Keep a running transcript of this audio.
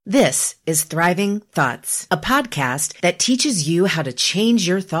This is Thriving Thoughts, a podcast that teaches you how to change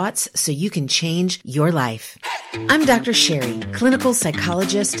your thoughts so you can change your life. I'm Dr. Sherry, clinical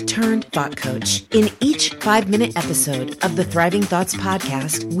psychologist turned thought coach. In each 5-minute episode of the Thriving Thoughts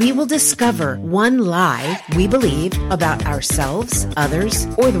podcast, we will discover one lie we believe about ourselves, others,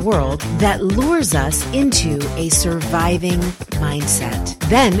 or the world that lures us into a surviving mindset.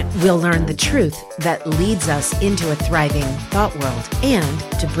 Then we'll learn the truth that leads us into a thriving thought world. And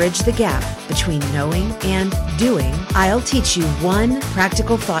to bridge the gap between knowing and doing, I'll teach you one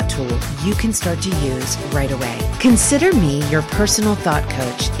practical thought tool you can start to use right away. Consider me your personal thought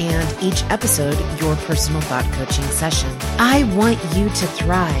coach, and each episode your personal thought coaching session. I want you to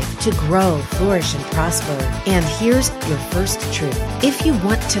thrive, to grow, flourish, and prosper. And here's your first truth. If you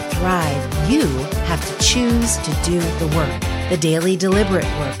want to thrive, you have to choose to do the work. The daily deliberate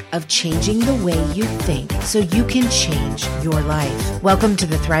work of changing the way you think so you can change your life. Welcome to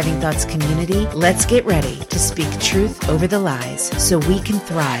the Thriving Thoughts community. Let's get ready to speak truth over the lies so we can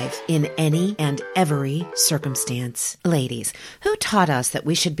thrive in any and every circumstance. Ladies, who taught us that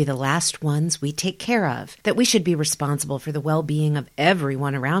we should be the last ones we take care of, that we should be responsible for the well-being of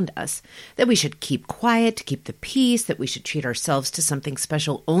everyone around us, that we should keep quiet to keep the peace, that we should treat ourselves to something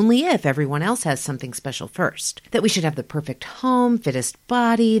special only if everyone else has something special first, that we should have the perfect home, fittest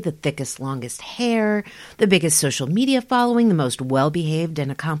body, the thickest, longest hair, the biggest social media following, the most well-behaved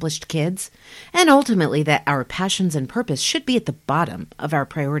and accomplished kids, and ultimately that our passions and purpose should be at the bottom of our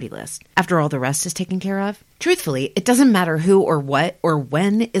priority list after all the rest is taken care of? Truthfully, it doesn't matter who or what or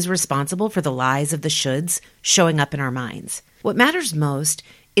when is responsible for the lies of the shoulds showing up in our minds. What matters most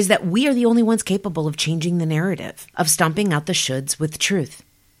is that we are the only ones capable of changing the narrative, of stomping out the shoulds with truth.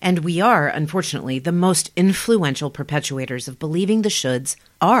 And we are, unfortunately, the most influential perpetuators of believing the shoulds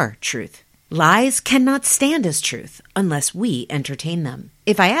are truth. Lies cannot stand as truth unless we entertain them.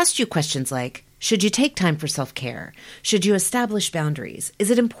 If I asked you questions like, should you take time for self-care? Should you establish boundaries?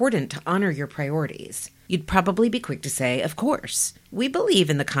 Is it important to honor your priorities? You'd probably be quick to say, of course. We believe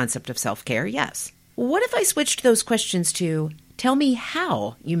in the concept of self-care, yes. What if I switched those questions to, tell me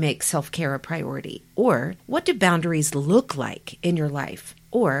how you make self-care a priority? Or, what do boundaries look like in your life?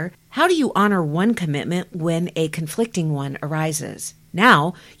 Or, how do you honor one commitment when a conflicting one arises?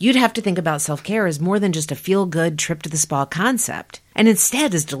 Now, you'd have to think about self-care as more than just a feel-good trip to the spa concept, and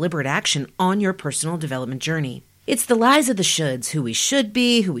instead as deliberate action on your personal development journey. It's the lies of the shoulds, who we should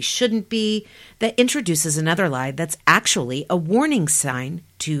be, who we shouldn't be, that introduces another lie that's actually a warning sign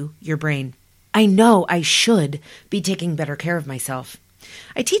to your brain. I know I should be taking better care of myself.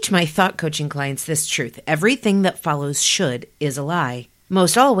 I teach my thought coaching clients this truth. Everything that follows should is a lie.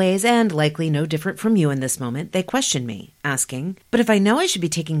 Most always, and likely no different from you in this moment, they question me, asking, but if I know I should be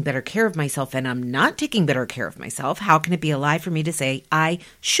taking better care of myself and I'm not taking better care of myself, how can it be a lie for me to say I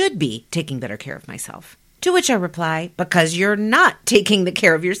should be taking better care of myself? To which I reply, because you're not taking the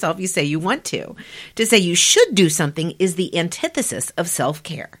care of yourself you say you want to. To say you should do something is the antithesis of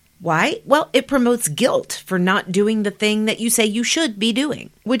self-care. Why? Well, it promotes guilt for not doing the thing that you say you should be doing,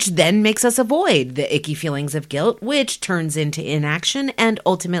 which then makes us avoid the icky feelings of guilt, which turns into inaction, and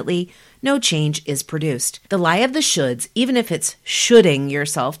ultimately, no change is produced. The lie of the shoulds, even if it's shoulding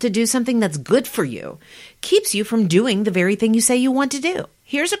yourself to do something that's good for you, keeps you from doing the very thing you say you want to do.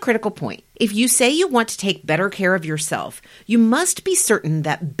 Here's a critical point. If you say you want to take better care of yourself, you must be certain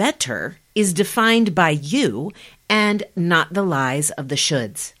that better is defined by you and not the lies of the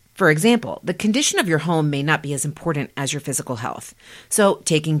shoulds. For example, the condition of your home may not be as important as your physical health. So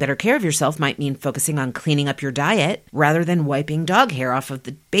taking better care of yourself might mean focusing on cleaning up your diet rather than wiping dog hair off of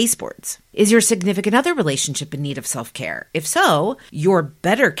the baseboards. Is your significant other relationship in need of self-care? If so, your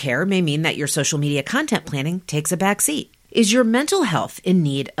better care may mean that your social media content planning takes a back seat. Is your mental health in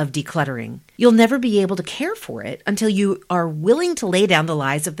need of decluttering? You'll never be able to care for it until you are willing to lay down the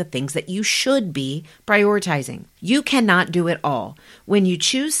lies of the things that you should be prioritizing. You cannot do it all. When you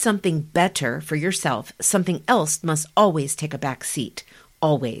choose something better for yourself, something else must always take a back seat.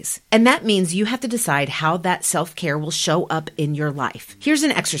 Always. And that means you have to decide how that self-care will show up in your life. Here's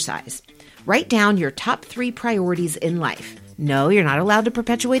an exercise. Write down your top 3 priorities in life. No, you're not allowed to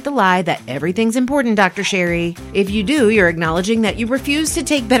perpetuate the lie that everything's important, Dr. Sherry. If you do, you're acknowledging that you refuse to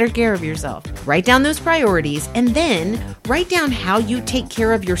take better care of yourself. Write down those priorities and then write down how you take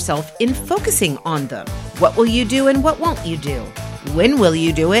care of yourself in focusing on them. What will you do and what won't you do? When will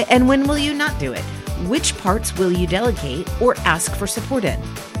you do it and when will you not do it? which parts will you delegate or ask for support in?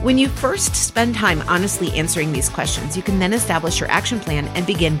 When you first spend time honestly answering these questions, you can then establish your action plan and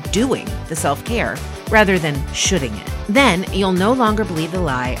begin doing the self-care rather than shoulding it. Then you'll no longer believe the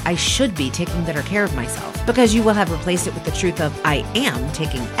lie, I should be taking better care of myself, because you will have replaced it with the truth of, I am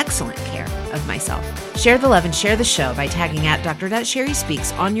taking excellent care of myself. Share the love and share the show by tagging at Dr. Sherry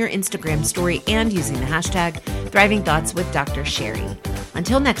on your Instagram story and using the hashtag Thriving Thoughts with Dr. Sherry.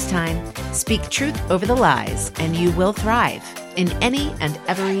 Until next time, speak truth over the lies and you will thrive in any and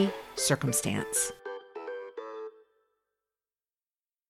every circumstance.